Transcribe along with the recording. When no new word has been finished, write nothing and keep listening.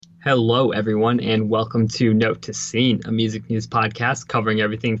Hello, everyone, and welcome to Note to Scene, a music news podcast covering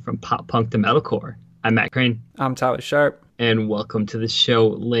everything from pop punk to metalcore. I'm Matt Crane. I'm Tyler Sharp. And welcome to the show,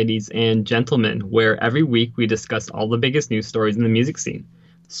 ladies and gentlemen, where every week we discuss all the biggest news stories in the music scene.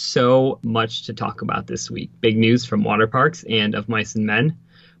 So much to talk about this week. Big news from Waterparks and Of Mice and Men.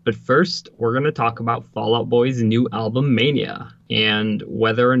 But first, we're going to talk about Fall Out Boy's new album, Mania, and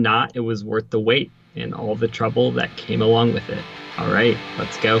whether or not it was worth the wait and all the trouble that came along with it. All right,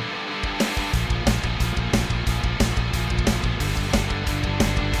 let's go.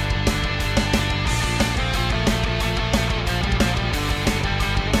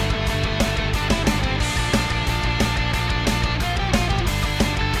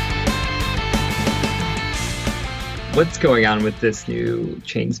 What's going on with this new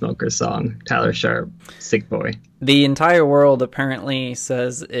Chainsmokers song, Tyler Sharp, Sick Boy? The entire world apparently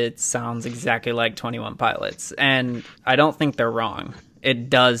says it sounds exactly like 21 Pilots, and I don't think they're wrong. It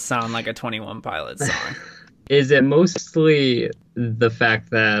does sound like a 21 Pilots song. Is it mostly the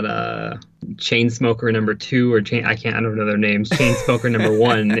fact that Chainsmoker number 2 or I don't know their names, Chainsmoker number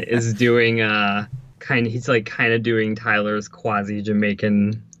 1 is doing he's kind of doing Tyler's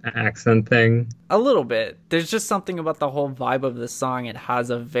quasi-Jamaican accent thing? A little bit. There's just something about the whole vibe of the song. It has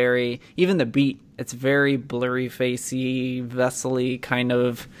even the beat, it's very blurry facey, vessel-y kind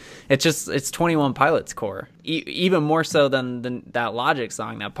of. It's 21 Pilots core. Even more so than that Logic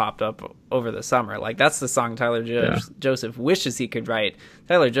song that popped up over the summer. Like, that's the song Tyler Joseph wishes he could write.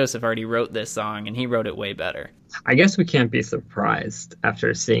 Tyler Joseph already wrote this song, and he wrote it way better. I guess we can't be surprised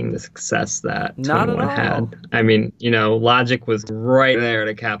after seeing the success that Not 21 had. I mean, Logic was right there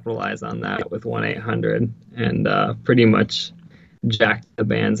to capitalize on that with 1-800 and pretty much jacked the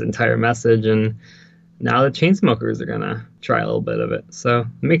band's entire message. And now the Chainsmokers are going to try a little bit of it. So it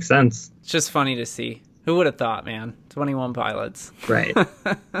makes sense. It's just funny to see. Who would have thought, man? 21 Pilots. Right.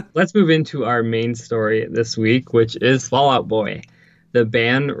 Let's move into our main story this week, which is Fall Out Boy. The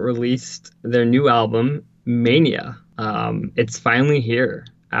band released their new album, Mania. It's finally here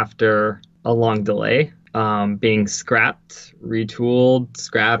after a long delay, being scrapped, retooled,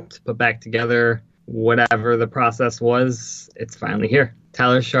 scrapped, put back together, whatever the process was, it's finally here.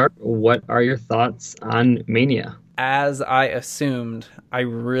 Tyler Sharp, what are your thoughts on Mania? As I assumed, I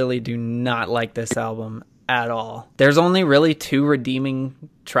really do not like this album at all. There's only really 2 redeeming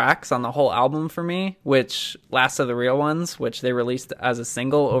tracks on the whole album for me, which Last of the Real Ones, which they released as a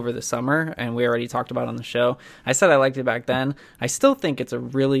single over the summer, and we already talked about on the show. I said I liked it back then. I still think it's a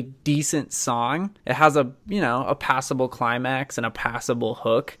really decent song. It has a passable climax and a passable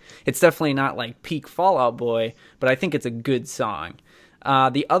hook. It's definitely not like peak Fall Out Boy, but I think it's a good song.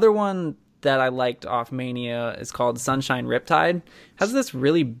 The other one that I liked off Mania is called Sunshine Riptide. It has this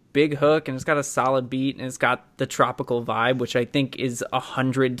really big hook, and it's got a solid beat, and it's got the tropical vibe, which I think is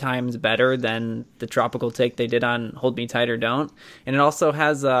 100 times better than the tropical take they did on Hold Me Tight or Don't. And it also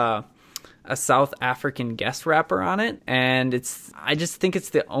has a South African guest rapper on it, and I just think it's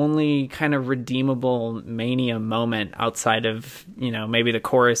the only kind of redeemable Mania moment outside of, maybe the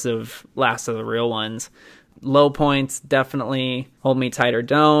chorus of Last of the Real Ones. Low points, definitely Hold Me Tight or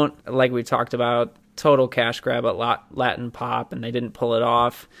Don't. Like we talked about, total cash grab at Latin pop, and they didn't pull it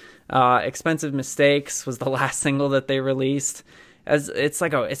off. Expensive Mistakes was the last single that they released. It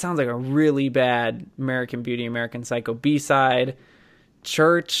sounds like a really bad American Beauty, American Psycho B-side.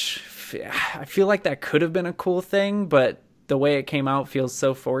 Church, I feel like that could have been a cool thing, but the way it came out feels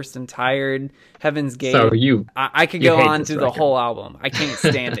so forced and tired. Heaven's Gate. So I could go on through the whole album. I can't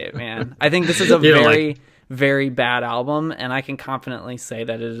stand it, man. I think this is a very bad album, and I can confidently say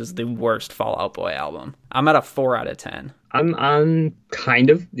that it is the worst Fall Out Boy album. I'm at a 4 out of 10. I'm on kind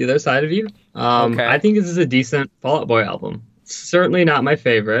of the other side of you. Okay. I think this is a decent Fall Out Boy album. Certainly not my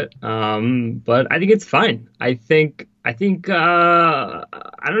favorite, but I think it's fine. I think I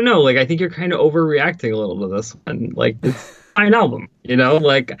don't know. Like, I think you're kind of overreacting a little to this one. Like, it's a fine album,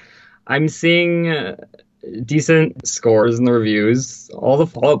 Like, I'm seeing decent scores in the reviews. All the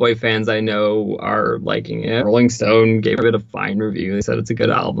Fall Out Boy fans I know are liking it. Rolling Stone gave it a fine review. They said it's a good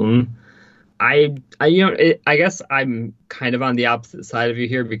album. I guess I'm kind of on the opposite side of you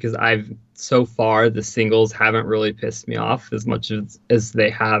here, because so far the singles haven't really pissed me off as much as they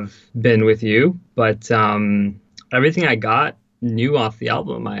have been with you. But everything I got new off the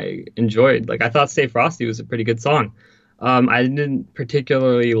album, I enjoyed. Like, I thought Stay Frosty was a pretty good song. I didn't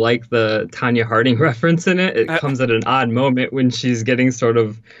particularly like the Tanya Harding reference in it. It comes at an odd moment when she's getting sort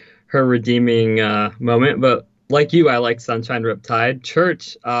of her redeeming moment. But like you, I like Sunshine Riptide.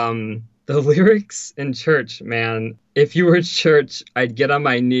 Church, the lyrics in Church, man. If you were Church, I'd get on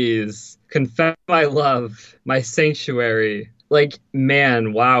my knees, confess my love, my sanctuary, like,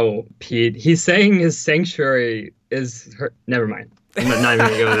 man, wow, Pete. He's saying his sanctuary is her. Never mind. I'm not even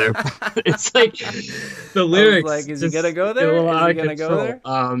gonna go there. It's like the lyrics. Like, is he gonna go there? Is he gonna go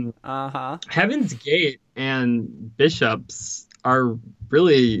there? Heaven's Gate and Bishops are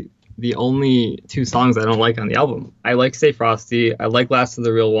really the only two songs I don't like on the album. I like Stay Frosty. I like Last of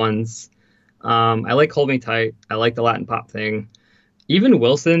the Real Ones. I like Hold Me Tight. I like the Latin pop thing. Even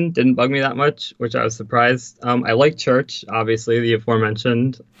Wilson didn't bug me that much, which I was surprised. I like Church, obviously, the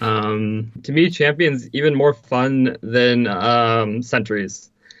aforementioned. To me, Champion's even more fun than Centuries.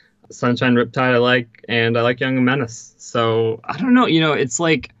 Sunshine Riptide I like, and I like Young and Menace. So, I don't know,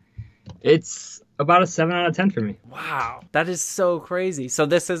 it's about a 7 out of 10 for me. Wow, that is so crazy. So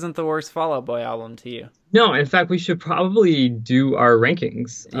this isn't the worst Fall Out Boy album to you? No, in fact, we should probably do our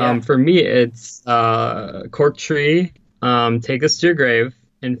rankings. Yeah. For me, it's Cork Tree, Take Us to Your Grave,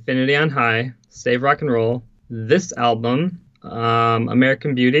 Infinity on High, Save Rock and Roll, this album,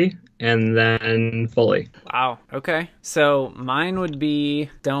 American Beauty, and then Fully. Wow. Okay. So mine would be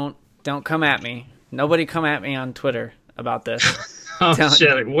Don't Come At Me. Nobody come at me on Twitter about this.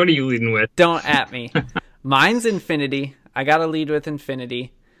 Shit. What are you leading with? Don't at me. Mine's Infinity. I gotta lead with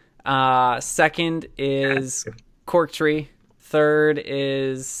Infinity. Second is Cork Tree. Third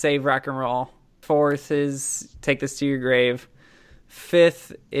is Save Rock and Roll. Fourth is Take This to Your Grave.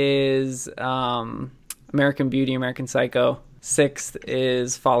 Fifth is American Beauty, American Psycho. Sixth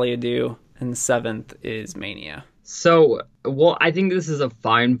is Folly Ado. And seventh is Mania. So, well, I think this is a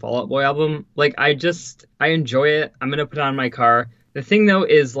fine Fall Out Boy album. Like, I enjoy it. I'm gonna put it on my car. The thing, though,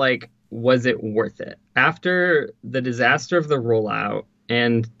 is, like, was it worth it? After the disaster of the rollout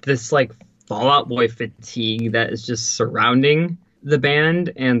and this, like, Fall Out Boy fatigue that is just surrounding the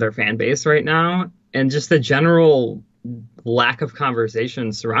band and their fan base right now, and just the general lack of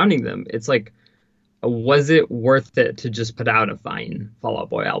conversation surrounding them, it's like, was it worth it to just put out a fine Fall Out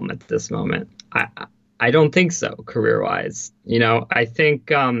Boy album at this moment? I don't think so, career-wise. I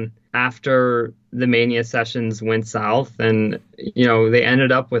think after the Mania sessions went south and, they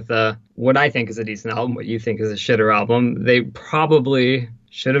ended up with what I think is a decent album, what you think is a shitter album, they probably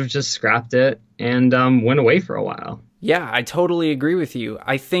should have just scrapped it and went away for a while. Yeah, I totally agree with you.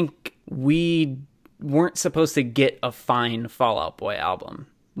 I think we weren't supposed to get a fine Fall Out Boy album.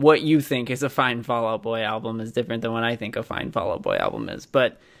 What you think is a fine Fall Out Boy album is different than what I think a fine Fall Out Boy album is.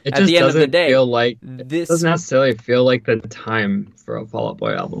 But at the end of the day, it doesn't necessarily feel like the time for a Fall Out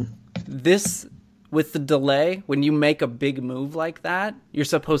Boy album. This, with the delay, when you make a big move like that, you're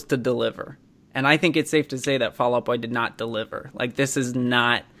supposed to deliver. And I think it's safe to say that Fall Out Boy did not deliver. Like, this is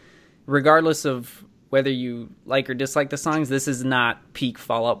not, regardless of whether you like or dislike the songs, this is not peak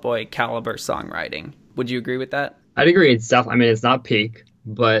Fall Out Boy caliber songwriting. Would you agree with that? I'd agree. It's not peak,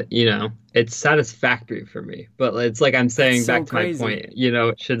 but, it's satisfactory for me. But it's like I'm saying back to my point,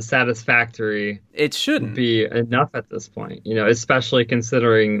 should satisfactory it shouldn't be enough at this point, especially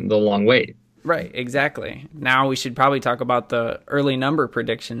considering the long wait. Right, exactly. Now we should probably talk about the early number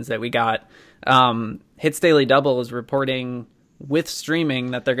predictions that we got. Hits Daily Double is reporting with streaming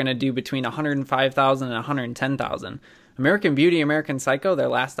that they're going to do between 105,000 and 110,000. American Beauty, American Psycho, their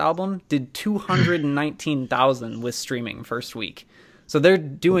last album, did 219,000 with streaming first week. So they're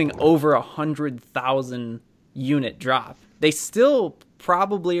doing over 100,000 unit drop. They still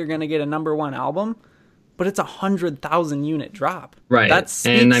probably are going to get a number one album, but it's 100,000 unit drop. Right.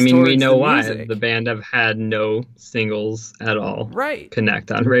 And we know why. Music. The band have had no singles at all. Right.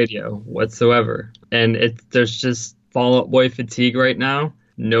 Connect on radio whatsoever. And there's just Fall Out Boy fatigue right now.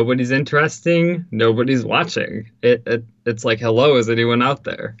 Nobody's interesting. Nobody's watching. It's like, hello, is anyone out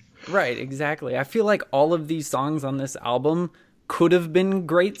there? Right, exactly. I feel like all of these songs on this album could have been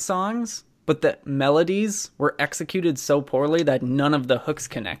great songs, but the melodies were executed so poorly that none of the hooks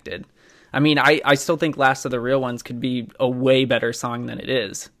connected. I mean, I still think Last of the Real Ones could be a way better song than it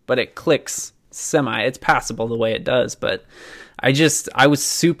is, but it clicks semi. It's passable the way it does, but I was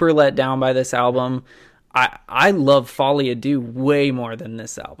super let down by this album. I love Folly Ado way more than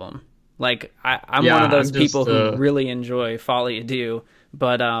this album. Like, I'm one of those people who really enjoy Folly Ado,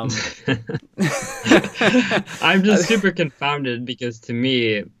 but I'm just super confounded because to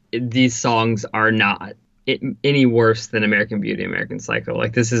me, these songs are not any worse than American Beauty, American Psycho.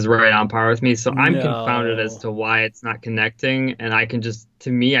 Like, this is right on par with me, so I'm confounded as to why it's not connecting, and I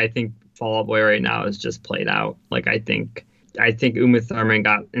think Fall Out Boy right now is just played out. Like, I think Uma Thurman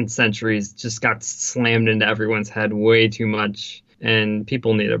in Centuries just got slammed into everyone's head way too much, and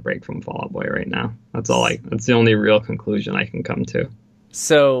people need a break from Fall Out Boy right now. That's the only real conclusion I can come to.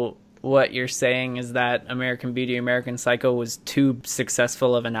 So what you're saying is that American Beauty, American Psycho was too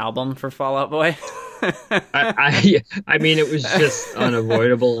successful of an album for Fall Out Boy? I mean, it was just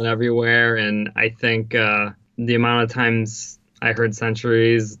unavoidable and everywhere. And I think the amount of times I heard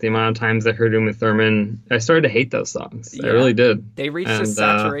Centuries, the amount of times I heard Uma Thurman, I started to hate those songs. Yeah, I really did. They reached a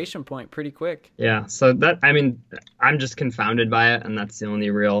saturation point pretty quick. Yeah. So I mean, I'm just confounded by it. And that's the only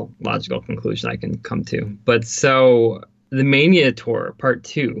real logical conclusion I can come to. But so the Mania Tour Part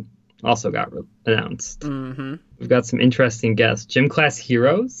 2 also got announced. Mm-hmm. We've got some interesting guests. Gym Class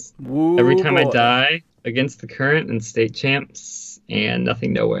Heroes, Ooh, Every Time I Die, Against the Current, and State Champs, and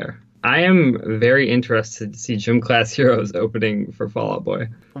Nothing Nowhere. I am very interested to see Gym Class Heroes opening for Fall Out Boy.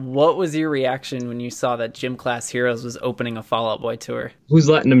 What was your reaction when you saw that Gym Class Heroes was opening a Fall Out Boy tour? Who's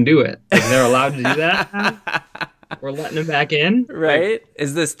letting them do it? Like, they're allowed to do that? We're letting them back in? Right?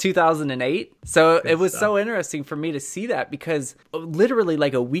 Is this 2008? So it was so interesting for me to see that because literally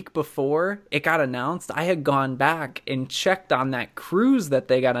like a week before it got announced, I had gone back and checked on that cruise that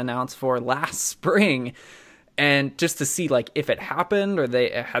they got announced for last spring. And just to see like if it happened or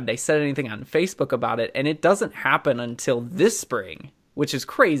they said anything on Facebook about it. And it doesn't happen until this spring, which is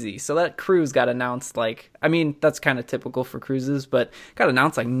crazy. So that cruise got announced that's kind of typical for cruises, but got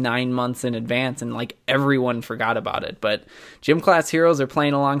announced like 9 months in advance and like everyone forgot about it. But Gym Class Heroes are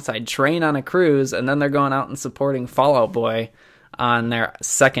playing alongside Train on a cruise, and then they're going out and supporting Fall Out Boy on their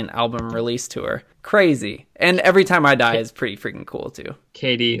second album release tour. Crazy. And Every Time I Die is pretty freaking cool too.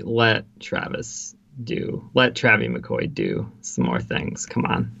 Katie, let Travis let Travie McCoy do some more things. Come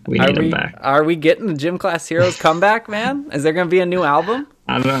on. We need him back. Are we getting the Gym Class Heroes comeback, man? Is there going to be a new album?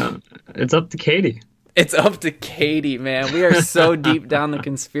 I don't know. It's up to Katie. It's up to Katie, man. We are so deep down the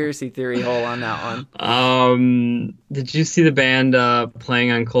conspiracy theory hole on that one. Did you see the band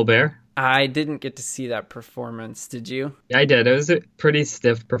playing on Colbert? I didn't get to see that performance. Did you? Yeah, I did. It was a pretty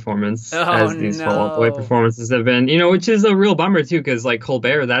stiff performance, as these Fall Out Boy performances have been. Which is a real bummer too, because like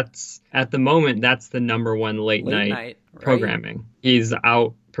Colbert, that's at the moment that's the number one late night right? Programming. He's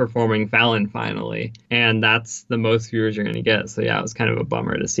outperforming Fallon finally, and that's the most viewers you're going to get. So yeah, it was kind of a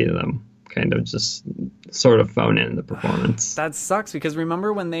bummer to see them kind of just sort of phone in the performance. That sucks because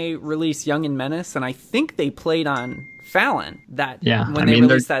remember when they released Young and Menace, and I think they played on Fallon when they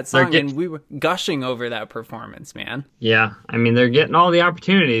released that song, and we were gushing over that performance, man. Yeah, I mean, they're getting all the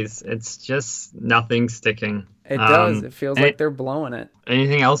opportunities. It's just nothing sticking. It does. It feels like they're blowing it.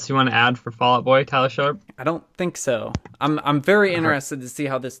 Anything else you want to add for Fall Out Boy, Tyler Sharp? I don't think so. I'm very interested to see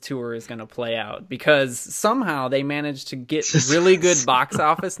how this tour is going to play out because somehow they managed to get really good box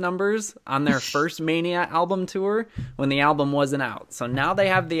office numbers on their first Mania album tour when the album wasn't out. So now they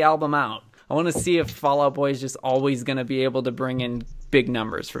have the album out. I want to see if Fall Out Boy is just always going to be able to bring in big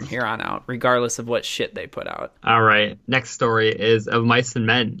numbers from here on out, regardless of what shit they put out. All right. Next story is Of Mice and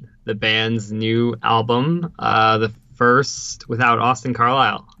Men, the band's new album, the first without Austin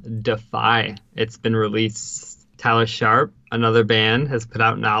Carlisle, Defy. It's been released. Tyler Sharp, another band, has put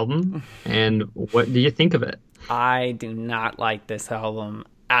out an album. And what do you think of it? I do not like this album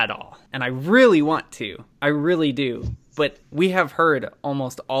at all. And I really want to. I really do. But we have heard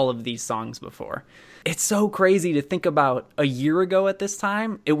almost all of these songs before. It's so crazy to think about a year ago at this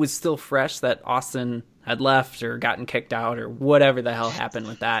time. It was still fresh that Austin had left or gotten kicked out or whatever the hell happened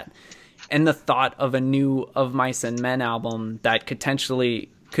with that. And the thought of a new Of Mice and Men album that could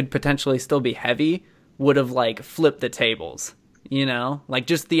potentially still be heavy would have like flipped the tables. Like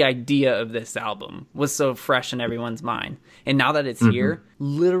just the idea of this album was so fresh in everyone's mind. And now that it's here,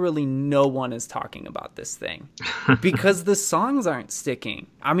 literally no one is talking about this thing because the songs aren't sticking.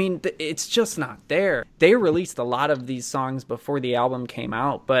 I mean, it's just not there. They released a lot of these songs before the album came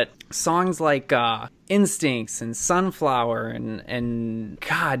out, but songs like Instincts and Sunflower and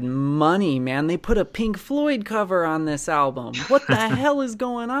God, Money, man, they put a Pink Floyd cover on this album. What the hell is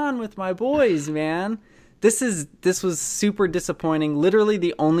going on with my boys, man? This was super disappointing. Literally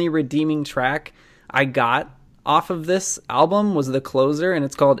the only redeeming track I got off of this album was the closer, and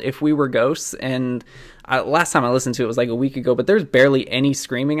it's called If We Were Ghosts. And last time I listened to it was like a week ago, but there's barely any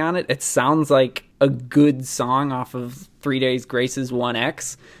screaming on it. It sounds like a good song off of 3 Days Grace's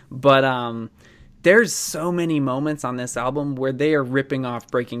 1X, but there's so many moments on this album where they are ripping off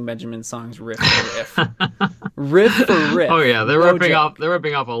Breaking Benjamin songs riff for riff. Riff for riff. Oh yeah, they're ripping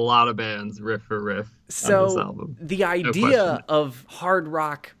off a lot of bands riff for riff on this album. The idea of hard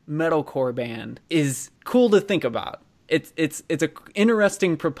rock metalcore band is cool to think about. It's a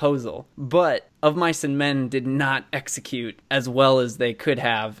interesting proposal, but Of Mice and Men did not execute as well as they could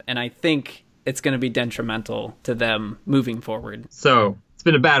have, and I think it's going to be detrimental to them moving forward. So it's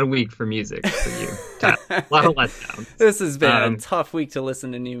been a bad week for music for you. A lot of letdowns. This has been a tough week to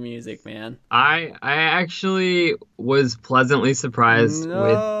listen to new music, man. I actually was pleasantly surprised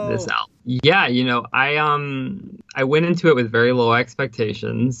with this album. Yeah, I went into it with very low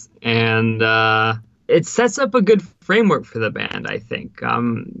expectations, and it sets up a good framework for the band, I think.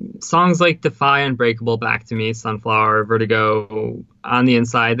 Songs like Defy, Unbreakable, Back to Me, Sunflower, Vertigo, On the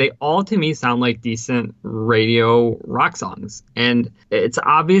Inside, they all to me sound like decent radio rock songs. And it's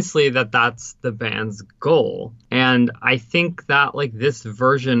obviously that's the band's goal. And I think that like this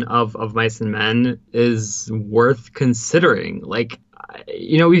version of Mice and Men is worth considering. Like,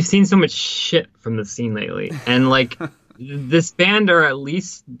 we've seen so much shit from the scene lately. And like this band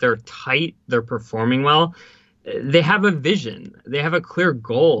they're tight, they're performing well. They have a vision, they have a clear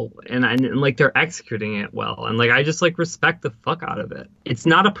goal, and like they're executing it well, and like I just like respect the fuck out of it. It's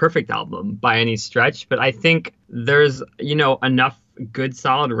not a perfect album by any stretch, but I think there's enough good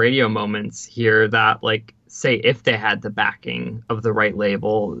solid radio moments here that like say if they had the backing of the right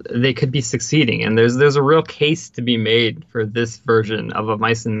label, they could be succeeding. And there's a real case to be made for this version of A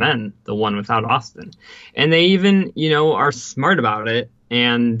Mice and Men, the one without Austin. And they even, are smart about it,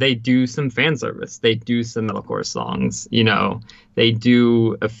 and they do some fan service. They do some metalcore songs, they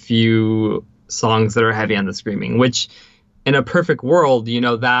do a few songs that are heavy on the screaming, which in a perfect world,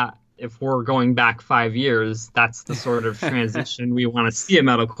 that if we're going back 5 years, that's the sort of transition we want to see a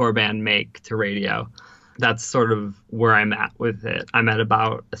metalcore band make to radio. That's sort of where I'm at with it. I'm at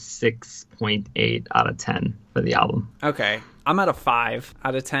about a 6.8 out of 10 for the album. Okay. I'm at a 5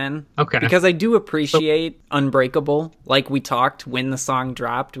 out of 10. Okay. Because I do appreciate Unbreakable. Like we talked when the song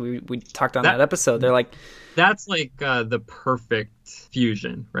dropped. We talked on that episode. They're like... That's like the perfect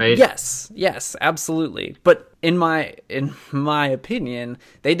fusion, right? Yes, absolutely. But in my opinion,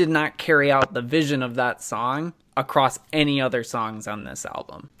 they did not carry out the vision of that song across any other songs on this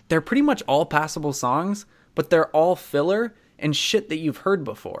album. They're pretty much all passable songs, but they're all filler and shit that you've heard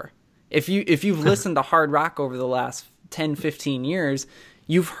before. If you've listened to hard rock over the last 10, 15 years,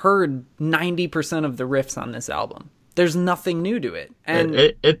 you've heard 90% of the riffs on this album. There's nothing new to it. And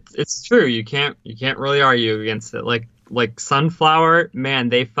it's true. You can't really argue against it. Like Sunflower, man,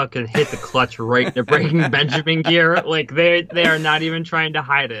 they fucking hit the clutch right into Breaking Benjamin gear. Like they are not even trying to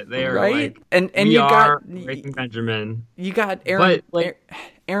hide it. They are right. Like, and we are Breaking Benjamin. You got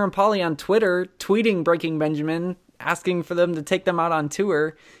Aaron Pauley on Twitter tweeting Breaking Benjamin, asking for them to take them out on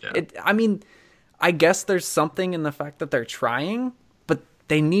tour. Yeah. I guess there's something in the fact that they're trying, but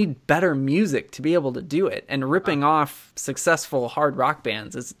they need better music to be able to do it. And ripping off successful hard rock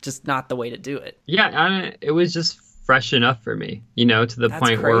bands is just not the way to do it. Yeah, it was just fresh enough for me, to the That's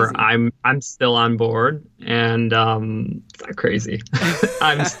point crazy. Where I'm still on board, and it's not crazy.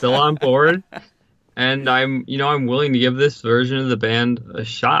 I'm still on board, and I'm willing to give this version of the band a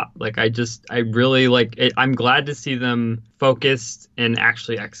shot. Like I really like it. I'm glad to see them focused and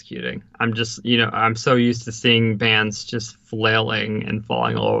actually executing. I'm just, I'm so used to seeing bands just flailing and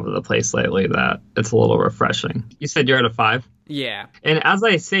falling all over the place lately that it's a little refreshing. You said you're at a 5? Yeah. And as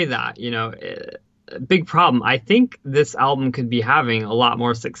I say that, big problem. I think this album could be having a lot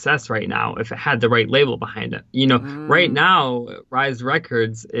more success right now if it had the right label behind it. Right now, Rise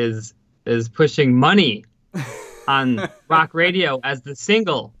Records is pushing Money on rock radio as the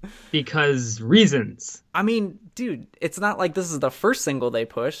single because reasons. I mean, dude, it's not like this is the first single they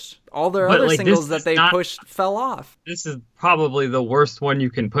pushed. All their other singles that they pushed fell off. This is probably the worst one you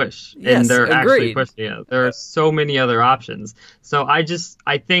can push. Yes, and they're actually pushing it. There are so many other options. So I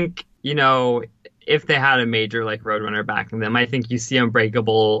think, if they had a major like Roadrunner backing them, I think you see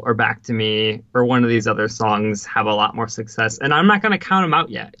Unbreakable or Back to Me or one of these other songs have a lot more success. And I'm not going to count them out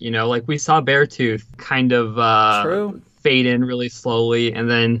yet. Like we saw Beartooth kind of fade in really slowly, and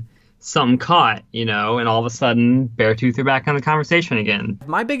then something caught, and all of a sudden Beartooth are back on the conversation again.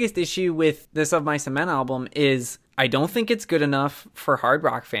 My biggest issue with this Of Mice and Men album is I don't think it's good enough for hard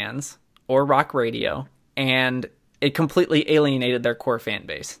rock fans or rock radio, and it completely alienated their core fan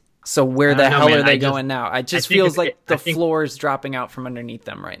base. So where the hell are they going now? It just feels like the floor is dropping out from underneath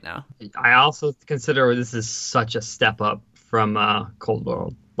them right now. I also consider this is such a step up from Cold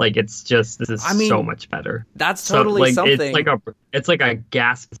World. Like this is so much better. That's totally something. It's like a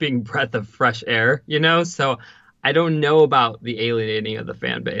gasping breath of fresh air, So I don't know about the alienating of the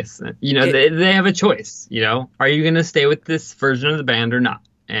fan base. They have a choice. Are you going to stay with this version of the band or not?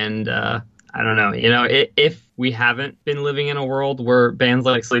 And I don't know. If we haven't been living in a world where bands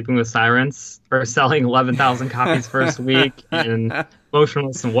like Sleeping with Sirens are selling 11,000 copies first week, and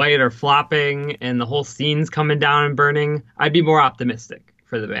Motionless in White are flopping, and the whole scene's coming down and burning, I'd be more optimistic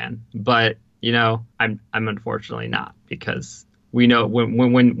for the band. But I'm unfortunately not, because we know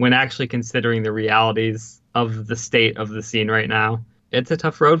when actually considering the realities of the state of the scene right now, it's a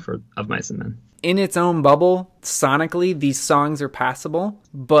tough road for Of Mice and Men. In its own bubble, sonically, these songs are passable,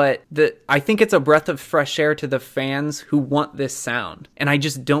 but I think it's a breath of fresh air to the fans who want this sound. And I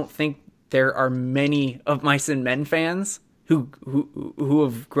just don't think there are many Of Mice and Men fans who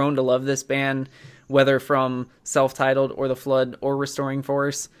have grown to love this band, whether from Self-Titled or The Flood or Restoring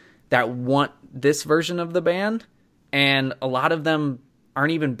Force, that want this version of the band. And a lot of them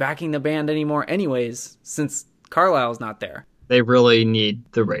aren't even backing the band anymore anyways, since Carlisle's not there. They really need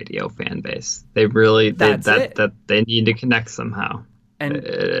the radio fan base. They need to connect somehow. And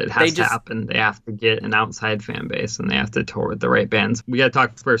it has to happen. They have to get an outside fan base, and they have to tour with the right bands. We got to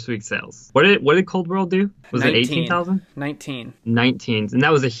talk first week sales. What did Cold World do? Was 19. It 18,000? 19. 19, and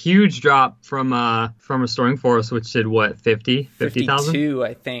that was a huge drop from Restoring Force, which did what, 50,000? 52,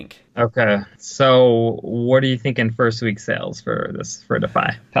 I think. Okay, so what are you thinking first week sales for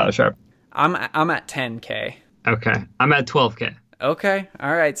Defy? Tyler Sharp. I'm at 10K. Okay, I'm at 12K. Okay,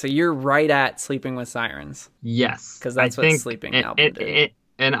 all right. So you're right at Sleeping with Sirens. Yes, because that's what Sleeping album did.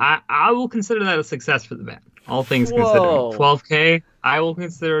 And I will consider that a success for the band. All things considered, 12K, I will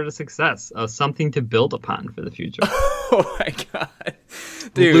consider it a success, something to build upon for the future. Oh my god,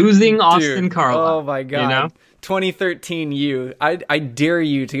 dude! Losing Austin Carlisle. Oh my god. You know? 2013 you. I dare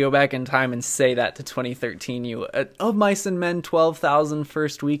you to go back in time and say that to 2013 you. Of Mice and Men 12,000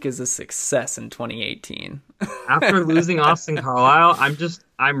 first week is a success in 2018. After losing Austin Carlisle,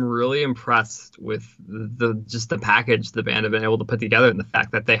 I'm really impressed with the package the band have been able to put together, and the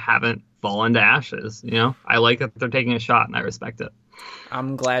fact that they haven't fallen to ashes. You know, I like that they're taking a shot, and I respect it.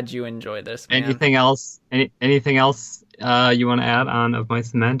 I'm glad you enjoy this, man. Anything else? Anything else you want to add on Of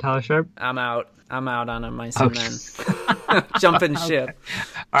Mice and Men, Tyler Sharp? I'm out on Of Mice and Men. Jumping ship.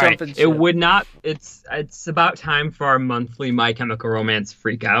 All right. It would not. It's about time for our monthly My Chemical Romance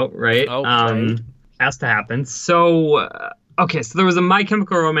freak out, right? Oh, right. Has to happen. So, okay. So there was a My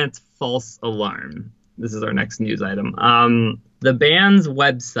Chemical Romance false alarm. This is our next news item. The band's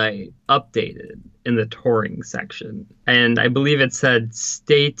website updated in the touring section, and I believe it said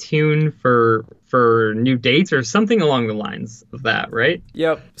stay tuned for new dates or something along the lines of that, right?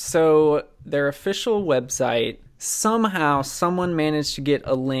 Yep. So their official website, somehow someone managed to get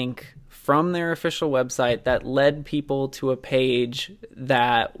a link from their official website that led people to a page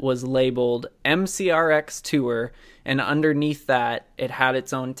that was labeled MCRX Tour, and underneath that it had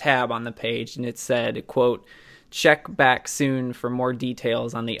its own tab on the page, and it said, quote, check back soon for more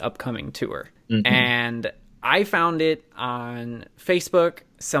details on the upcoming tour. Mm-hmm. And I found it on Facebook.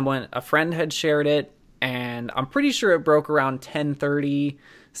 A friend had shared it, and I'm pretty sure it broke around 10:30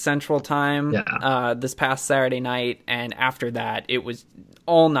 Central Time this past Saturday night. And after that, it was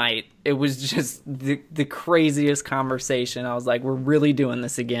all night. It was just the craziest conversation. I was like, we're really doing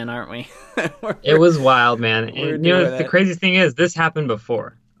this again, aren't we? It was wild, man. And, you know, the crazy thing is, this happened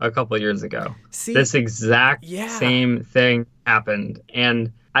before. A couple of years ago. This exact same thing happened.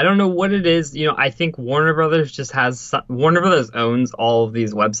 And I don't know what it is. You know, I think Warner Brothers Warner Brothers owns all of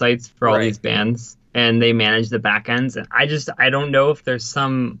these websites for all these bands, and they manage the back ends. And I don't know if there's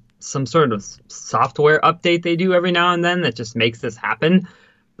some sort of software update they do every now and then that just makes this happen.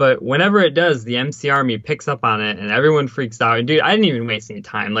 But whenever it does, the MC Army picks up on it, and everyone freaks out. And dude, I didn't even waste any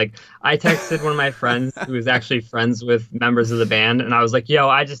time. Like, I texted one of my friends who was actually friends with members of the band, and I was like, "Yo,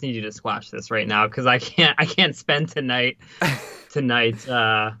 I just need you to squash this right now, because I can't spend tonight.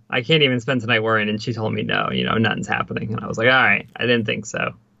 I can't even spend tonight worrying." And she told me, "No, you know, nothing's happening." And I was like, "All right, I didn't think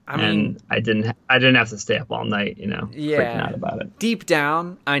so." And I didn't have to stay up all night, you know, freaking out about it. Deep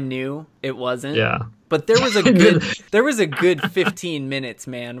down, I knew it wasn't. Yeah. But there was a good 15 minutes,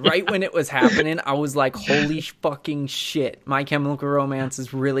 man. Right when it was happening, I was like, holy fucking shit. My Chemical Romance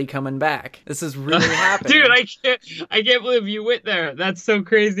is really coming back. This is really happening. Dude, I can't believe you went there. That's so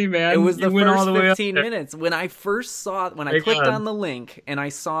crazy, man. It was the first 15 minutes. When I first saw it, when I clicked on the link and I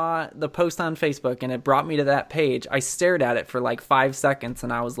saw the post on Facebook and it brought me to that page, I stared at it for like 5 seconds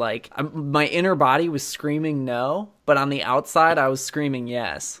and I was like, my inner body was screaming no. But on the outside, I was screaming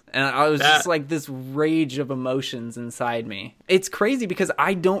yes. And I was just like this rage of emotions inside me. It's crazy because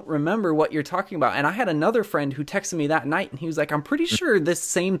I don't remember what you're talking about. And I had another friend who texted me that night and he was like, I'm pretty sure this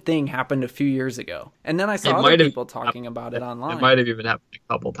same thing happened a few years ago. And then I saw other people talking about it online. It might have even happened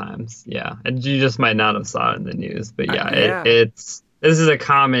a couple times. Yeah. And you just might not have saw it in the news. But this is a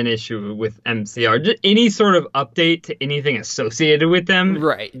common issue with MCR. Just any sort of update to anything associated with them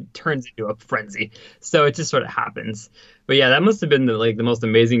turns into a frenzy. So it just sort of happens. But yeah, that must have been the most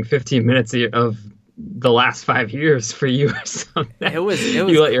amazing 15 minutes of the last 5 years for you or something. It was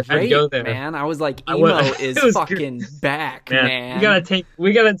you let your great, head go there, man. I was like, emo is fucking great. Back, man.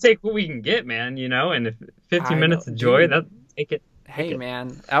 We gotta take what we can get, man. And if 15 minutes of joy, take it. Hey,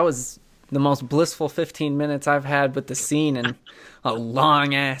 man, that was the most blissful 15 minutes I've had with the scene in a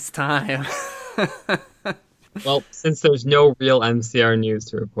long ass time. Well, since there's no real MCR news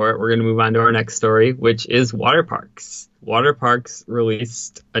to report, we're going to move on to our next story, which is Waterparks. Waterparks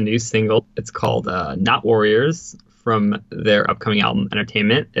released a new single. It's called Not Warriors from their upcoming album,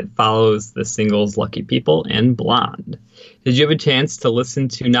 Entertainment. It follows the singles Lucky People and Blonde. Did you have a chance to listen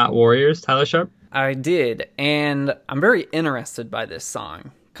to Not Warriors, Tyler Sharp? I did, and I'm very interested by this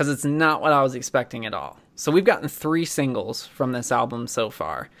song because it's not what I was expecting at all. So we've gotten 3 singles from this album so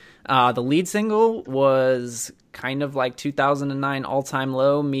far. The lead single was kind of like 2009 All Time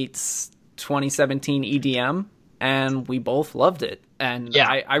Low meets 2017 EDM, and we both loved it. And yeah,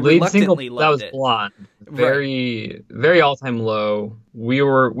 I reluctantly loved it. That was Blonde. Very, very All Time Low.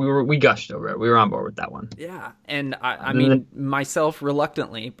 We gushed over it. We were on board with that one. Yeah, and I mean, myself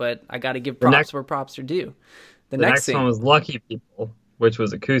reluctantly, but I got to give props where props are due. The next one was Lucky People, which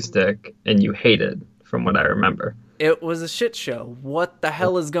was acoustic, and you hated, from what I remember. It was a shit show. What the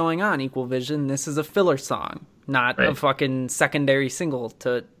hell is going on, Equal Vision? This is a filler song, not a fucking secondary single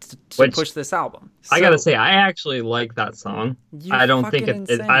to push this album. So, I gotta say, I actually like that song. I don't think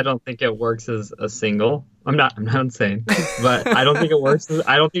it works as a single. I'm not insane, but I don't think it works.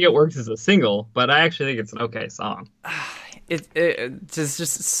 I don't think it works as a single. But I actually think it's an okay song. There's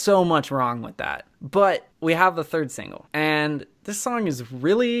just so much wrong with that. But we have the third single, and this song is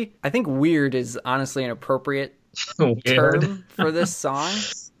really, I think, weird is honestly an appropriate term for this song.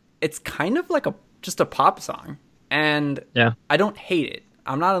 It's kind of like just a pop song, and I don't hate it.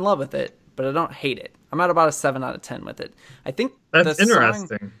 I'm not in love with it, but I don't hate it. I'm at about a 7 out of 10 with it. I think that's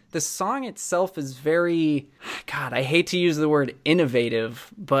interesting. The song itself is very, God, I hate to use the word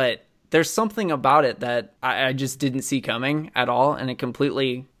innovative, but there's something about it that I just didn't see coming at all, and it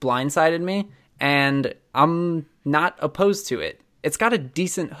completely blindsided me, and I'm not opposed to it. It's got a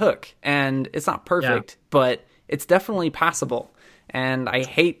decent hook, and it's not perfect, but it's definitely passable. And I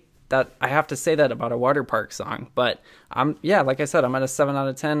hate that I have to say that about a Waterpark song, but like I said, I'm at a 7 out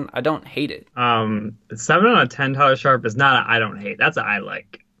of 10. I don't hate it. 7 out of 10, Tyler Sharp, is not I don't hate. That's I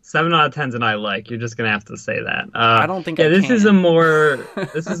like. 7 out of 10 is an I like. You're just gonna have to say that. I don't think. This is a more.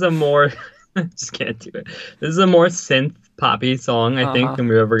 Just can't do it. This is a more synth poppy song, I think, than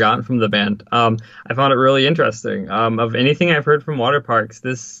we've ever gotten from the band. I found it really interesting. Of anything I've heard from Waterparks,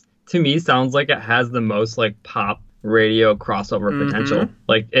 this to me sounds like it has the most like pop radio crossover potential.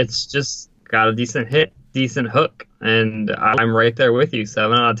 Like it's just got a decent hook, and I'm right there with you.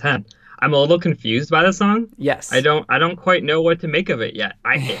 7 out of 10. I'm a little confused by the song. Yes. I don't quite know what to make of it yet.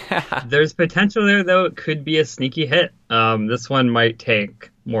 There's potential there, though. It could be a sneaky hit. This one might take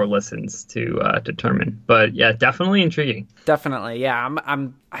more listens to determine. But yeah, definitely intriguing. Definitely, yeah.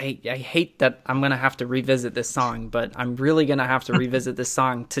 I hate that I'm gonna have to revisit this song, but I'm really gonna have to revisit this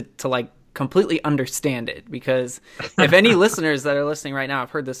song to like completely understand it, because if any listeners that are listening right now have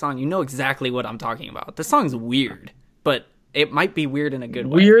heard this song, you know exactly what I'm talking about. The song's weird, but it might be weird in a good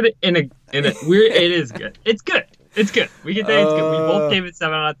way. Weird in a weird. It is good. It's good. It's good. We can say it's good. We both gave it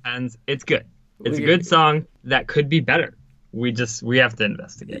 7 out of 10s. It's good. It's a good song that could be better. We have to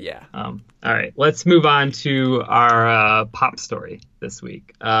investigate. Yeah. All right. Let's move on to our pop story this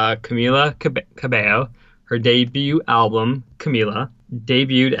week. Camila Cabello, her debut album Camila,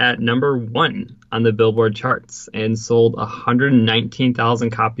 debuted at number 1 on the Billboard charts and sold 119,000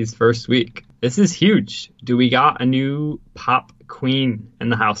 copies first week. This is huge. Do we got a new pop queen in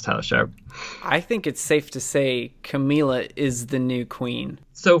the house, Tyler Sharp? I think it's safe to say Camila is the new queen.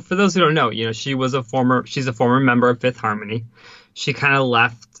 So for those who don't know, she's a former member of Fifth Harmony. She kind of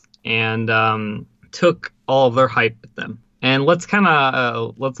left and took all of their hype with them. And let's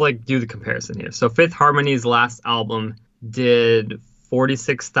do the comparison here. So Fifth Harmony's last album did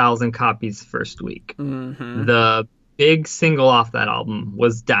 46,000 copies first week. Mm-hmm. The big single off that album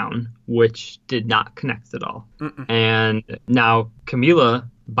was Down, which did not connect at all. And now Camila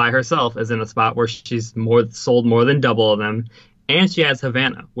by herself is in a spot where she's sold more than double of them, and she has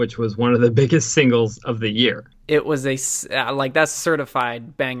Havana, which was one of the biggest singles of the year. It was that's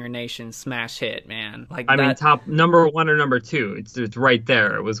certified Banger Nation smash hit, man. I mean, top number 1 or number 2. It's right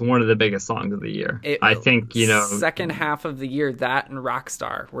there. It was one of the biggest songs of the year. I think second half of the year, that and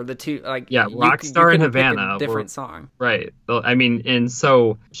Rockstar were the two. Rockstar and Havana, different song, right? I mean, and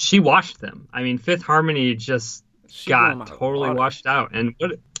so she washed them. I mean, Fifth Harmony just got totally washed out, and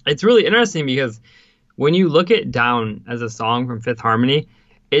it's really interesting because when you look at Down as a song from Fifth Harmony,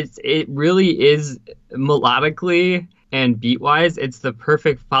 it really is melodically and beat wise. It's the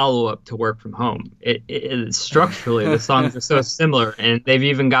perfect follow up to Work From Home. Structurally the songs are so similar, and they've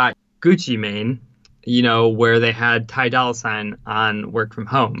even got Gucci Mane, where they had Ty Dolla $ign on Work From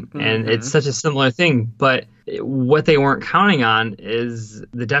Home, and it's such a similar thing. But what they weren't counting on is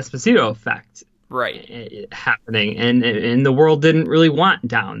the Despacito effect. Right. Happening, and the world didn't really want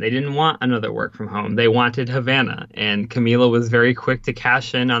Down. They didn't want another Work From Home. They wanted Havana, and Camila was very quick to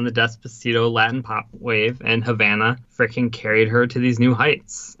cash in on the Despacito Latin pop wave, and Havana freaking carried her to these new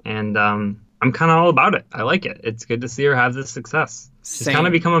heights. And I'm kind of all about it. I like it. It's good to see her have this success. She's kind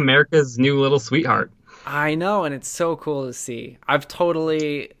of become America's new little sweetheart. I know, and it's so cool to see. At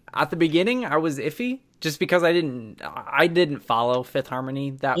the beginning, I was iffy. Just because I didn't follow Fifth Harmony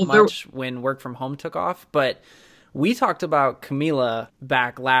that much when Work From Home took off. But we talked about Camila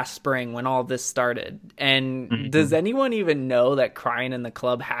back last spring when all this started. And does anyone even know that Crying in the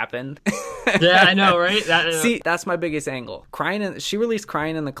Club happened? Yeah, I know, right? See, that's my biggest angle. She released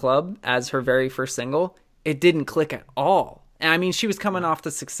Crying in the Club as her very first single. It didn't click at all. And I mean, she was coming off the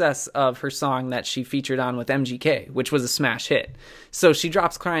success of her song that she featured on with MGK, which was a smash hit. So she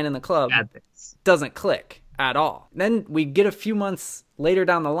drops Crying in the Club. Doesn't click at all. Then we get a few months later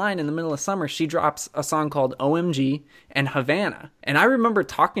down the line, in the middle of summer, she drops a song called OMG and Havana. And I remember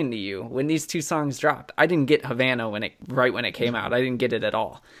talking to you when these two songs dropped. I didn't get Havana when it came out. I didn't get it at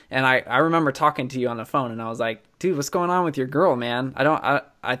all. And I remember talking to you on the phone, and I was like, dude, what's going on with your girl, man?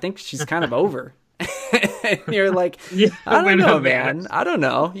 I think she's kind of over. And you're like, I don't know, man. I don't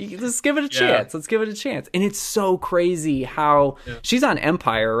know. Let's give it a chance. Let's give it a chance. And it's so crazy how she's on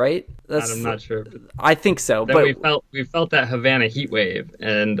Empire, right? I'm not sure. I think so. But we felt that Havana heat wave,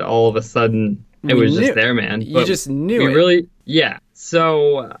 and all of a sudden it was just there, man. You just knew it. Really, yeah.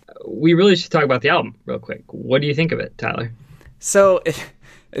 So we really should talk about the album real quick. What do you think of it, Tyler? So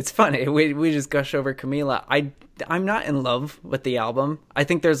it's funny. We just gush over Camila. I'm not in love with the album. I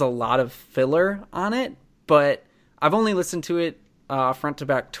think there's a lot of filler on it, but I've only listened to it front to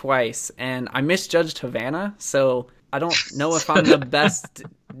back twice, and I misjudged Havana, so I don't know if I'm the best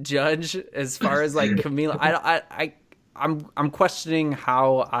judge as far as like Camila. I'm questioning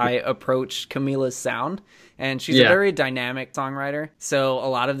how I approach Camila's sound, and she's a very dynamic songwriter. So a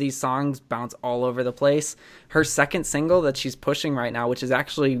lot of these songs bounce all over the place. Her second single that she's pushing right now, which is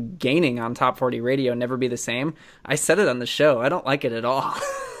actually gaining on Top 40 Radio, Never Be the Same. I said it on the show. I don't like it at all.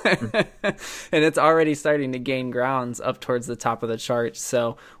 And it's already starting to gain grounds up towards the top of the charts.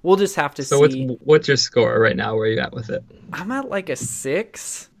 So we'll just have to see. So what's your score right now? Where are you at with it? I'm at like a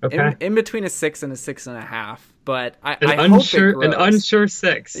 6. Okay. In between a 6 and a 6.5. But I hope it grows. An unsure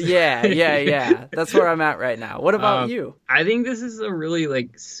 6. Yeah. That's where I'm at right now. What about you? I think this is a really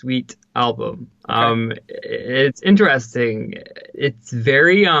sweet album. Okay. It's interesting. It's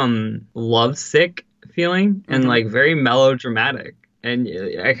very lovesick feeling and very melodramatic. And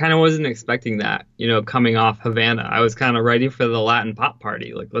I kind of wasn't expecting that, coming off Havana. I was kind of ready for the Latin pop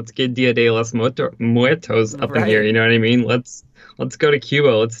party. Let's get Dia de los Muertos up in here. You know what I mean? Let's go to Cuba.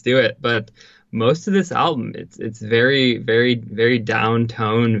 Let's do it. But most of this album, it's very, very, very down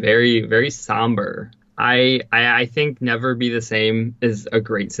tone, very, very somber. I think Never Be the Same is a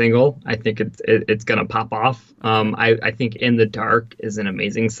great single. I think it's gonna pop off. I think In the Dark is an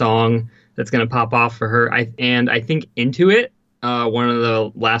amazing song that's gonna pop off for her. I think Into It, one of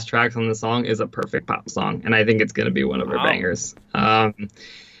the last tracks on the song, is a perfect pop song, and I think it's gonna be one of her bangers.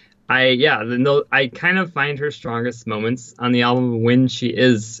 I kind of find her strongest moments on the album when she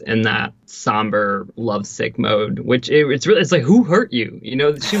is in that somber, lovesick mode, which it's like, who hurt you?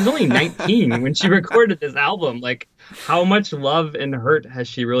 She was only 19 when she recorded this album. How much love and hurt has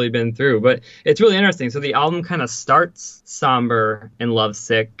she really been through? But it's really interesting. So the album kind of starts somber and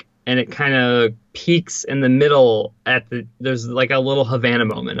lovesick, and it kind of peaks in the middle there's a little Havana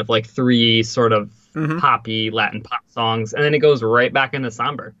moment of 3 sort of poppy Latin pop songs, and then it goes right back into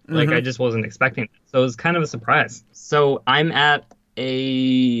somber. I just wasn't expecting it. So it was kind of a surprise. So I'm at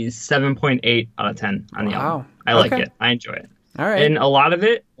a 7.8 out of 10 on the album. I like it. I enjoy it. All right. And a lot of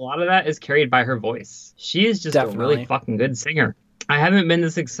that is carried by her voice. She is just a really fucking good singer. I haven't been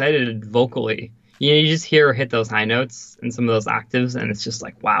this excited vocally. You just hear her hit those high notes and some of those octaves, and it's just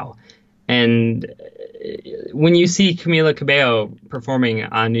wow. And when you see Camila Cabello performing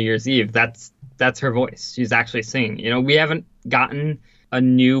on New Year's Eve, that's her voice. She's actually singing. We haven't gotten a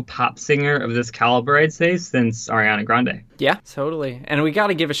new pop singer of this caliber, I'd say, since Ariana Grande. Yeah, totally. And we got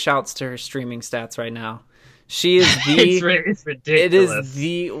to give a shouts to her streaming stats right now. She is it's ridiculous. It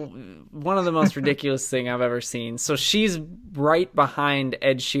is one of the most ridiculous thing I've ever seen. So she's right behind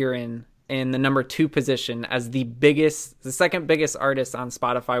Ed Sheeran in the number 2 position as the second biggest artist on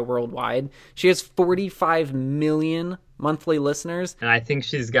Spotify worldwide. She has 45 million monthly listeners. And I think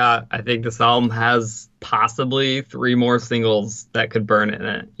this album has possibly 3 more singles that could burn in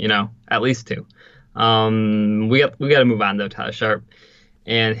it, at least 2. We got to move on though, Tyler Sharp,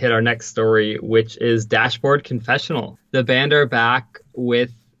 and hit our next story, which is Dashboard Confessional. The band are back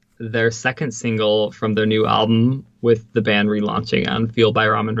with their second single from their new album, with the band relaunching on Feel by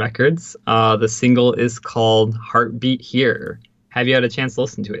Ramen Records. The single is called Heartbeat Here. Have you had a chance to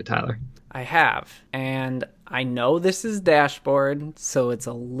listen to it, Tyler? I have, and I know this is Dashboard, so it's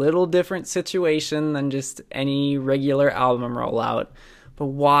a little different situation than just any regular album rollout. But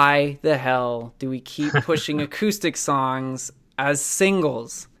why the hell do we keep pushing acoustic songs as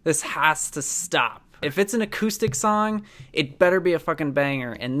singles? This has to stop. If it's an acoustic song, it better be a fucking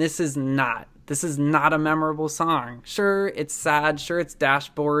banger, and this is not. This is not a memorable song. Sure, it's sad. Sure, it's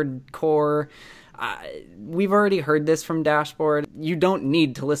Dashboard core. We've already heard this from Dashboard. You don't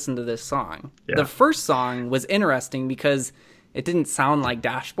need to listen to this song. Yeah. The first song was interesting because it didn't sound like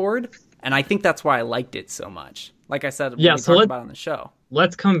Dashboard, and I think that's why I liked it so much. Like I said, we talked about it on the show.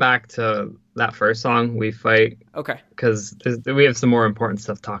 Let's come back to that first song, We Fight. Okay. Because we have some more important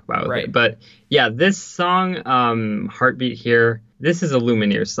stuff to talk about with it. But yeah, this song, Heartbeat Here, this is a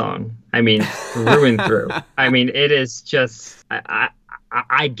Lumineers song. I mean, through and through. I mean, it is just...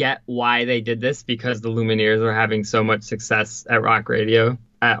 I get why they did this, because the Lumineers are having so much success at rock radio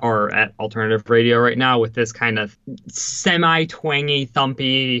or at alternative radio right now with this kind of semi-twangy,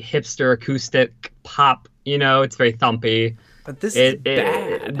 thumpy, hipster acoustic pop. It's very thumpy. But this is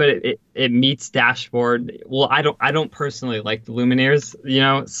bad. But it meets Dashboard. Well, I don't personally like the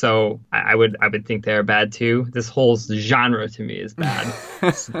Lumineers, so I would think they're bad too. This whole genre to me is bad.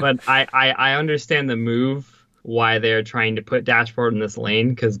 But I understand the move, why they're trying to put Dashboard in this lane,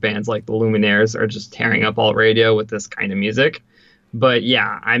 because bands like the Lumineers are just tearing up all radio with this kind of music. But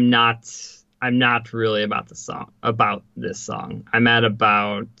yeah, I'm not really about this song. I'm at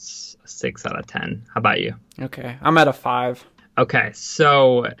about a 6 out of 10. How about you? Okay, I'm at a 5. Okay,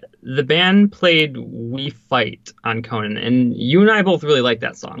 so the band played We Fight on Conan, and you and I both really like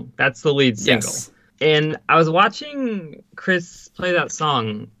that song. That's the lead single. Yes. And I was watching Chris play that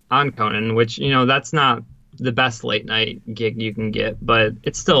song on Conan, which, that's not the best late night gig you can get, but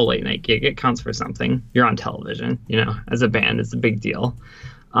it's still a late night gig. It counts for something. You're on television, as a band, it's a big deal.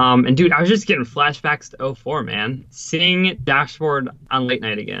 And dude, I was just getting flashbacks to '04, man. Seeing Dashboard on late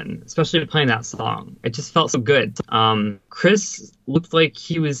night again, especially playing that song, it just felt so good. Chris looked like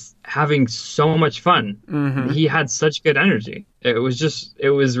he was having so much fun. Mm-hmm. He had such good energy. It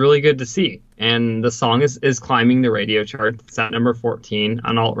was really good to see. And the song is climbing the radio chart. It's at number 14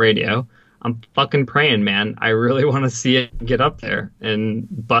 on alt radio. I'm fucking praying, man. I really want to see it get up there and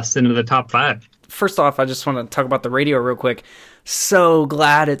bust into the top 5. First off, I just want to talk about the radio real quick. So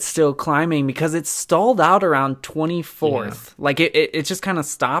glad it's still climbing, because it stalled out around 24th. Yeah. Like it just kind of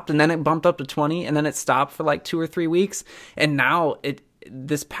stopped, and then it bumped up to 20, and then it stopped for like 2 or 3 weeks. And now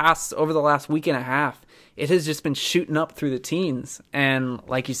over the last week and a half, it has just been shooting up through the teens. And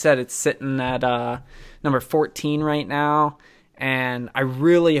like you said, it's sitting at number 14 right now. And I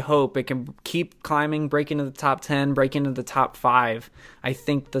really hope it can keep climbing, break into the top 10, break into the top 5. I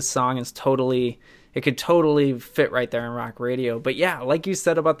think the song is it could totally fit right there in rock radio. But yeah, like you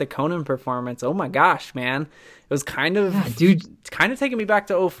said about the Conan performance, oh my gosh, man. It was kind of taking me back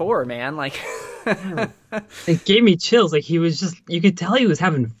to '04, man. Like, it gave me chills. Like, you could tell he was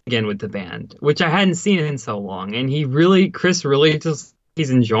having fun again with the band, which I hadn't seen in so long. And Chris really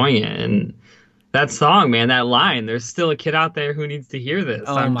he's enjoying it. And that song, man, that line, there's still a kid out there who needs to hear this.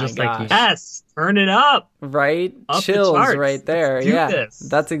 Oh, I'm just like, yes, turn it up. Right? Up Chills the charts. Right there. Let's do this.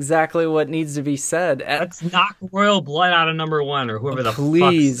 That's exactly what needs to be said. Let's knock Royal Blood out of number 1, or whoever the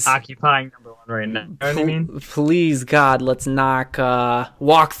fuck's occupying number 1 right now. You know what I mean? Please, God, let's knock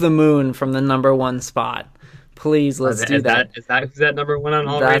Walk the Moon from the number 1 spot. Please, let's do that. Is that who's at number 1 on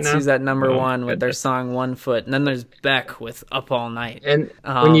all right now? That's who's at number 1 with their song 1 Foot. And then there's Beck with Up All Night. And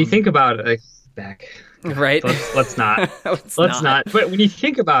when you think about it, like, Beck. Right? Let's not. Let's not. But when you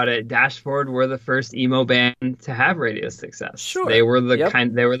think about it, Dashboard were the first emo band to have radio success. Sure. They were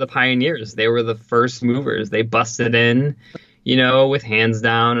they were the pioneers. They were the first movers. They busted in, with Hands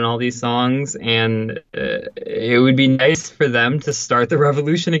Down and all these songs. And it would be nice for them to start the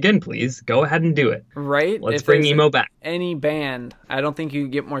revolution again, please. Go ahead and do it. Right? Let's bring emo back. Any band, I don't think you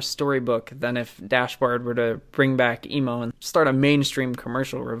could get more storybook than if Dashboard were to bring back emo and start a mainstream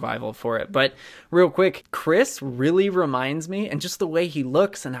commercial revival for it. But real quick, Chris really reminds me, and just the way he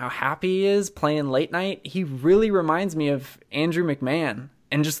looks and how happy he is playing late night, he really reminds me of Andrew McMahon.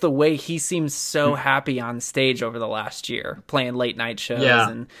 And just the way he seems so happy on stage over the last year, playing late night shows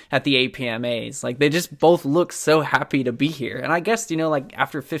and at the APMAs. Like, they just both look so happy to be here. And I guess, like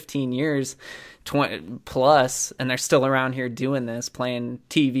after 15 years, 20 plus, and they're still around here doing this, playing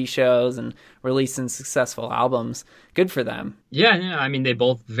TV shows and releasing successful albums. Good for them. Yeah. I mean, they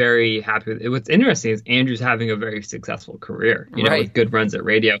both very happy with it. What's interesting is Andrew's having a very successful career, with good runs at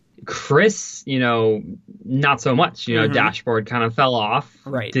radio. Chris, not so much. Dashboard kind of fell off.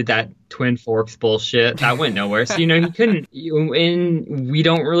 Right. Did that Twin Forks bullshit. That went nowhere. So, he couldn't. And we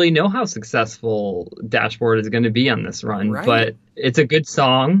don't really know how successful Dashboard is going to be on this run. Right. But it's a good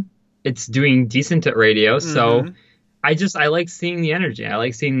song. It's doing decent at radio. So I like seeing the energy. I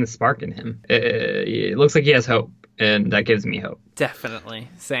like seeing the spark in him. It looks like he has hope. And that gives me hope. Definitely.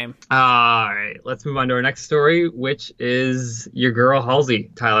 Same. All right. Let's move on to our next story, which is your girl, Halsey,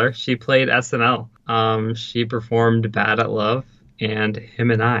 Tyler. She played SNL. She performed Bad at Love and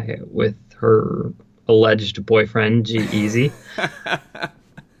Him and I with her alleged boyfriend, G-Eazy.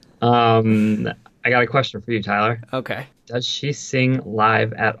 I got a question for you, Tyler. Okay. Does she sing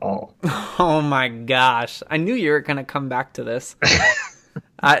live at all? Oh, my gosh. I knew you were going to come back to this.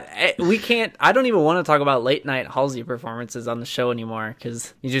 I don't even want to talk about late night Halsey performances on the show anymore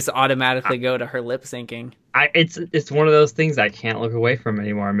because you just automatically go to her lip syncing. It's one of those things I can't look away from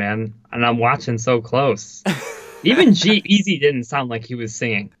anymore, man. And I'm watching so close. Even G-Eazy didn't sound like he was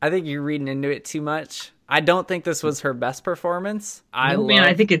singing. I think you're reading into it too much. I don't think this was her best performance. I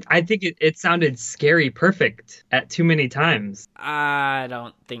think it sounded scary perfect at too many times. I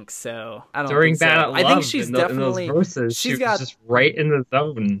don't think so. During Bad at Love, I think she's definitely in those verses, she was just right in the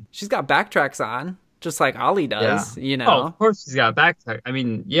zone. She's got backtracks on, just like Ollie does. Oh, of course she's got backtracks. I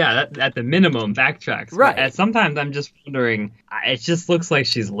mean, at the minimum backtracks. Right. But sometimes I'm just wondering. It just looks like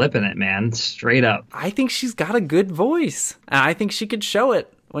she's lipping it, man. Straight up. I think she's got a good voice, and I think she could show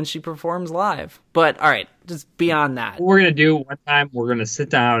it when she performs live. But all right, just beyond that, what we're gonna do one time, we're gonna sit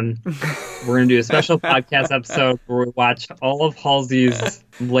down, we're gonna do a special podcast episode where we watch all of Halsey's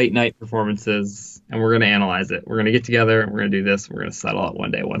late night performances and we're gonna analyze it. We're gonna get together and we're gonna do this. We're gonna settle it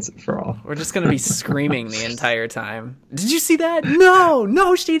one day once and for all. We're just gonna be screaming the entire time. Did you see that?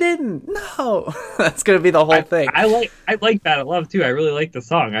 No, she didn't. No. That's gonna be the whole thing. I like Bad at Love too. I really like the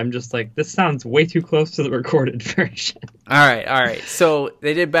song. I'm just like, this sounds way too close to the recorded version. All right. So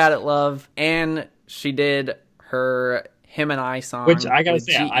they did Bad at Love, and she did her Him and I song, which I gotta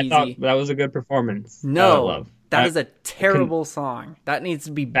say, G-Eazy. I thought that was a good performance. No, that is a terrible song. That needs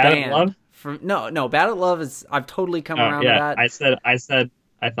to be Bad banned. At Love? No, Bad at Love is. I've totally come around to that. I said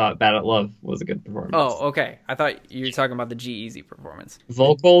I thought Bad at Love was a good performance. Oh, okay. I thought you were talking about the G-Eazy performance.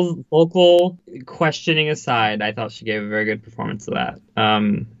 Vocal questioning aside, I thought she gave a very good performance to that.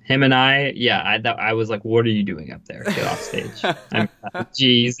 Him and I was like, what are you doing up there? Get off stage. I'm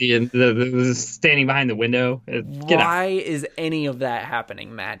G-Eazy and the standing behind the window. Why is any of that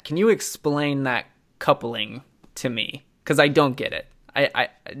happening, Matt? Can you explain that coupling to me? Because I don't get it.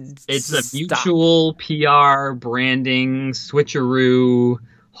 It's a mutual PR branding switcheroo.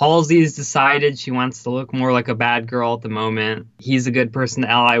 Halsey's decided she wants to look more like a bad girl at the moment. He's a good person to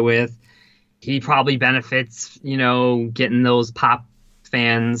ally with. He probably benefits, getting those pop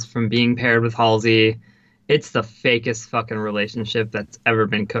fans from being paired with Halsey. It's the fakest fucking relationship that's ever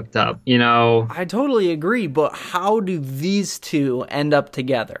been cooked up, I totally agree, but how do these two end up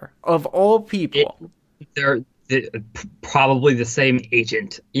together? Of all people. They're probably the same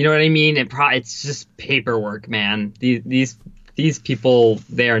agent. You know what I mean? It's just paperwork, man. These people,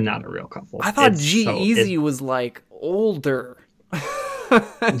 they are not a real couple. I thought G-Eazy was like older.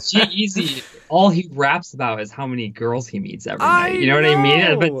 G-Eazy, all he raps about is how many girls he meets every night. You know what I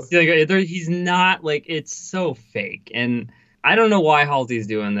mean? But he's not like, it's so fake. And I don't know why Halsey's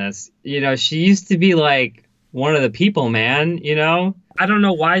doing this. She used to be like one of the people, man. I don't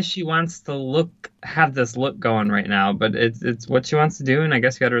know why she wants to have this look going right now, but it's what she wants to do, and I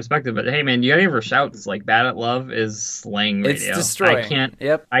guess you gotta respect it. But hey, man, you gotta give her shouts. Like, Bad at Love is slaying radio. It's destroying. I can't.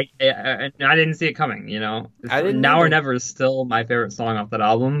 Yep. I didn't see it coming. I didn't. Now or Never is still my favorite song off that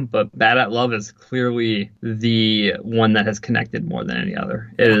album, but Bad at Love is clearly the one that has connected more than any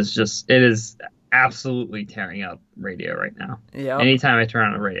other. It is absolutely tearing up radio right now. Yeah. Anytime I turn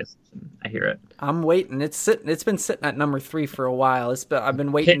on a radio station, I hear it. I'm waiting. It's been sitting at number 3 for a while. I've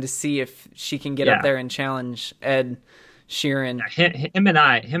been waiting to see if she can get up there and challenge Ed Sheeran. Him and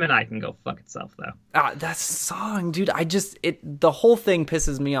I can go fuck itself though. That song, dude, the whole thing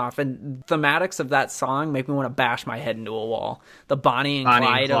pisses me off, and thematics of that song make me want to bash my head into a wall. The Bonnie and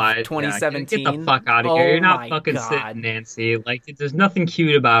Clyde of 2017. Yeah, get the fuck out of here. You're not fucking sitting, Nancy. Like, there's nothing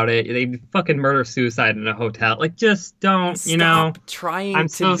cute about it. They fucking murder suicide in a hotel. Like, just don't, Stop trying I'm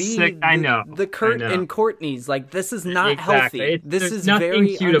to so be sick. I know. the Kurt and Courtney's. Like, this is not exactly. healthy. This is nothing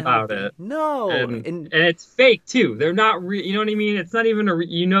very cute unhealthy. about it. No. And it's fake, too. They're not you know what I mean? It's not even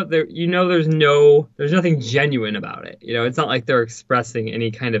there's nothing genuine about it. It's not like they're expressing any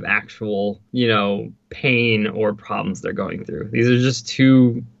kind of actual, pain or problems they're going through. These are just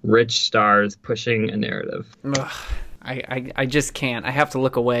two rich stars pushing a narrative. Ugh, I just can't. I have to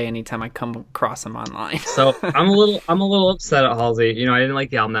look away anytime I come across them online. So I'm a little upset at Halsey. I didn't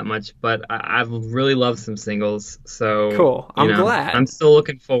like the album that much, but I've really loved some singles. So cool. I'm glad. I'm still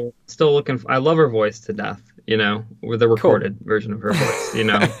looking. I love her voice to death. With the recorded version of her voice.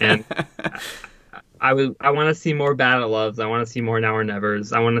 And I want to see more Bad at Loves. I want to see more Now or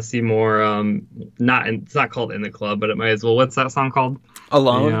Nevers. I want to see more. It's not called In the Club, but it might as well. What's that song called?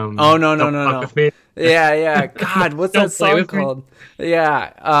 Alone. No. With me. Yeah. God, what's that song called?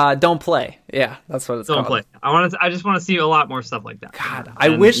 Yeah. Don't Play. Yeah, that's what it's called. Don't Play. I just want to see a lot more stuff like that. God, I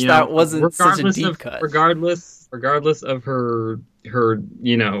wish that wasn't such a deep cut. Regardless of her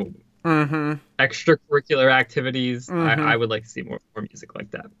extracurricular activities, I would like to see more music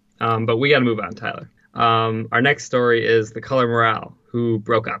like that. But we got to move on, Tyler. Our next story is The Color Morale, who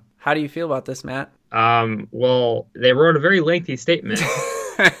broke up. How do you feel about this, Matt? Well, they wrote a very lengthy statement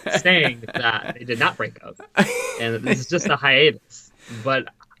saying that they did not break up, and this is just a hiatus. But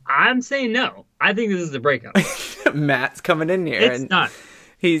I'm saying no. I think this is a breakup. Matt's coming in here. It's not.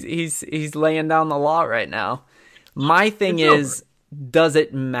 He's laying down the law right now. My thing is, does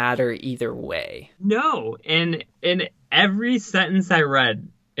it matter either way? No. And in every sentence I read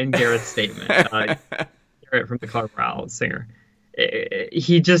in Garrett's statement, Garrett from the Color Morale singer, it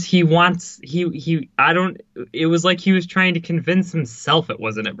was like he was trying to convince himself it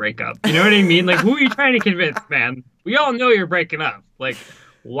wasn't a breakup. You know what I mean? Like, who are you trying to convince, man? We all know you're breaking up. Like,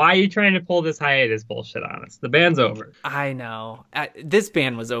 why are you trying to pull this hiatus bullshit on us? The band's over. I know. This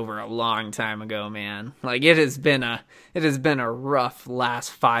band was over a long time ago, man. Like, it has been a rough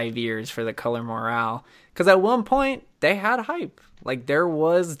last 5 years for the Color Morale. Because at one point, they had hype. Like, there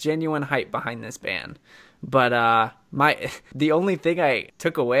was genuine hype behind this band. But the only thing I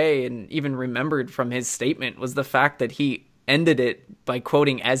took away and even remembered from his statement was the fact that he ended it by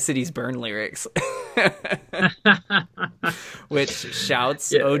quoting As Cities Burn lyrics. Which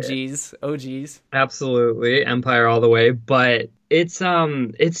shouts, OGs. Absolutely, Empire all the way. But it's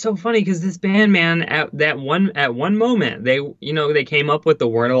so funny because this band, man, at one moment they came up with the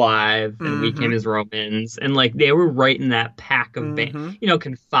Word Alive and We Came as Romans, and like they were right in that pack of band,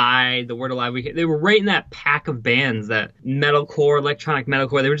 Confide, the Word Alive. They were right in that pack of bands, that metalcore, electronic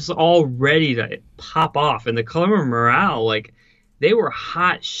metalcore. They were just all ready to pop off, and the Color Morale, like, they were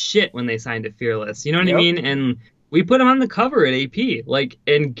hot shit when they signed to Fearless. You know what I mean? And we put him on the cover at AP. Like,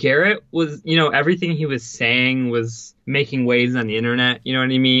 and Garrett was, everything he was saying was making waves on the internet. You know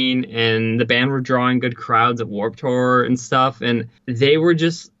what I mean? And the band were drawing good crowds at Warped Tour and stuff. And they were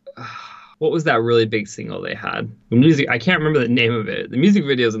just, what was that really big single they had? The music, I can't remember the name of it. The music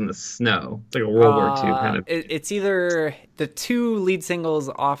video's in the snow. It's like a World War II kind of. It's either the two lead singles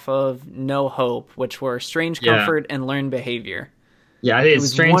off of No Hope, which were Strange Comfort and Learned Behavior. Yeah, I think it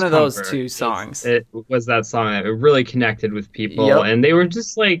was Strange one of Comfort. Those two songs. It was that song that really connected with people, and they were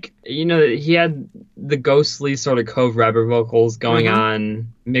just like, he had the ghostly sort of Cove Reber vocals going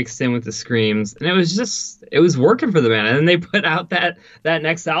on, mixed in with the screams, and it was working for the band. And then they put out that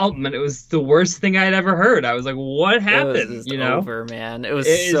next album, and it was the worst thing I'd ever heard. I was like, what happened? It was over, man. It was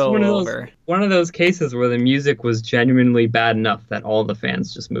so over. One of those cases where the music was genuinely bad enough that all the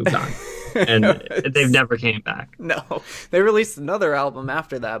fans just moved on. And they've never came back. No, they released another album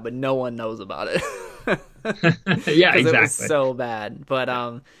after that, but no one knows about it. Yeah, exactly. It was so bad.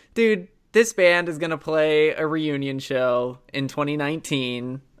 But dude, this band is gonna play a reunion show in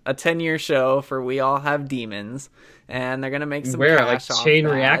 2019, a 10-year show for We All Have Demons, and they're gonna make some cash off Chain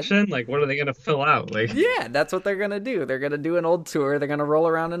that. Reaction? Like, what are they gonna fill out? Like, yeah, that's what they're gonna do. They're gonna do an old tour. They're gonna roll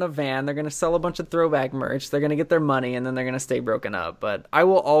around in a van. They're gonna sell a bunch of throwback merch. They're gonna get their money, and then they're gonna stay broken up. But I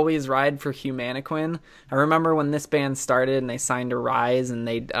will always ride for Humaniquin. I remember when this band started and they signed to Rise and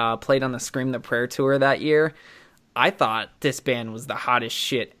they played on the Scream the Prayer tour that year. I thought this band was the hottest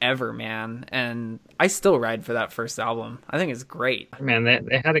shit ever, man. And I still ride for that first album. I think it's great. Man,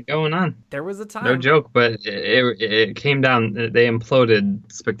 they had it going on. There was a time. No joke, but it came down. They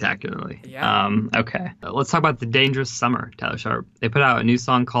imploded spectacularly. Yeah. Okay. Let's talk about The Dangerous Summer, Tyler Sharp. They put out a new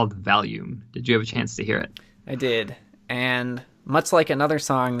song called Valium. Did you have a chance to hear it? I did. And much like another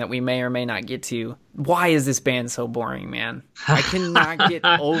song that we may or may not get to, why is this band so boring, man? I cannot get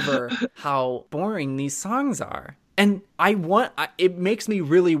over how boring these songs are. And it makes me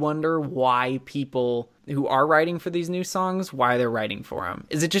really wonder why people who are writing for these new songs, why they're writing for them.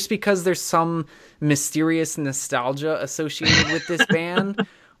 Is it just because there's some mysterious nostalgia associated with this band?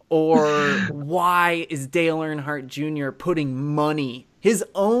 Or why is Dale Earnhardt Jr. putting money, his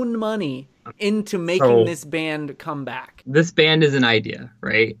own money, into making this band come back? This band is an idea,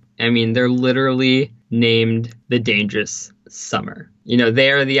 right? I mean, they're literally named The Dangerous Summer. You know, they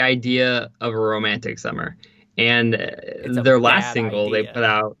are the idea of a romantic summer. And their last single, they put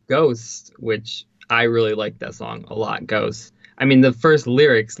out Ghost, which I really like that song a lot, Ghost. I mean, the first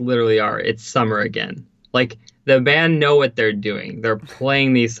lyrics literally are, it's summer again. Like, the band know what they're doing. They're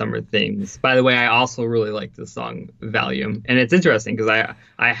playing these summer themes. By the way, I also really like the song Valium. And it's interesting because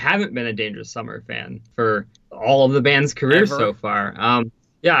I haven't been a Dangerous Summer fan for all of the band's career so far.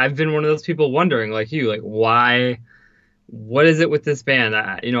 Yeah, I've been one of those people wondering, like you, like, why... What is it with this band?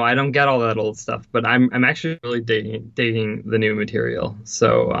 I don't get all that old stuff, but I'm actually really digging the new material.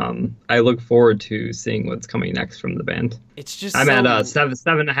 So I look forward to seeing what's coming next from the band. It's just I'm at a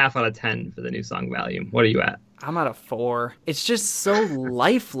 7.5 out of 10 for the new song Valium. What are you at? I'm at a 4. It's just so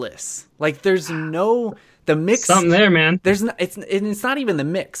lifeless. Like there's no the mix. Something there, man. There's no, it's not even the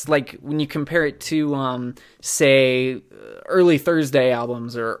mix. Like when you compare it to say early Thursday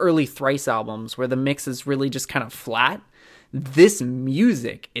albums or early Thrice albums, where the mix is really just kind of flat. This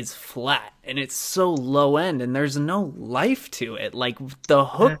music is flat and it's so low end and there's no life to it. Like the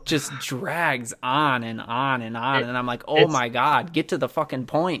hook just drags on and on and on. And I'm like, oh my God, get to the fucking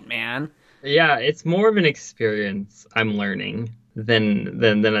point, man. Yeah, it's more of an experience I'm learning than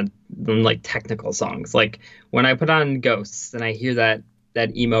like technical songs. Like when I put on Ghosts and I hear that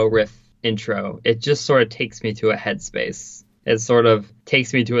emo riff intro, it just sort of takes me to a headspace. It sort of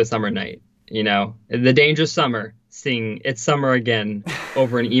takes me to a summer night, you know, The Dangerous Summer. Sing It's Summer Again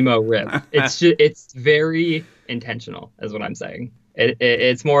over an emo riff. It's very intentional, is what I'm saying.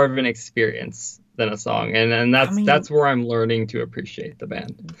 It's more of an experience than a song, and that's where I'm learning to appreciate the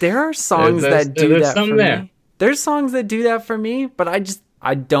band. There are songs that do that for me. There's songs that do that for me, but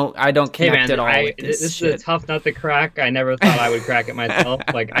I don't connect at all with this This shit. is a tough nut to crack. I never thought I would crack it myself.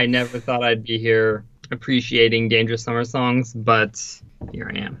 Like I never thought I'd be here appreciating Dangerous Summer songs, but here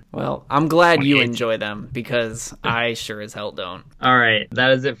I am. Well, I'm glad you enjoy them because I sure as hell don't. All right.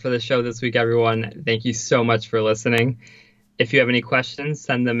 That is it for the show this week, everyone. Thank you so much for listening. If you have any questions,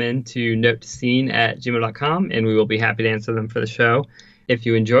 send them in to notescene@gmail.com and we will be happy to answer them for the show. If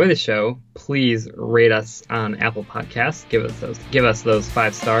you enjoy the show, please rate us on Apple Podcasts. Give us those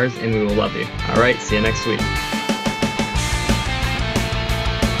 5 stars and we will love you. All right. See you next week.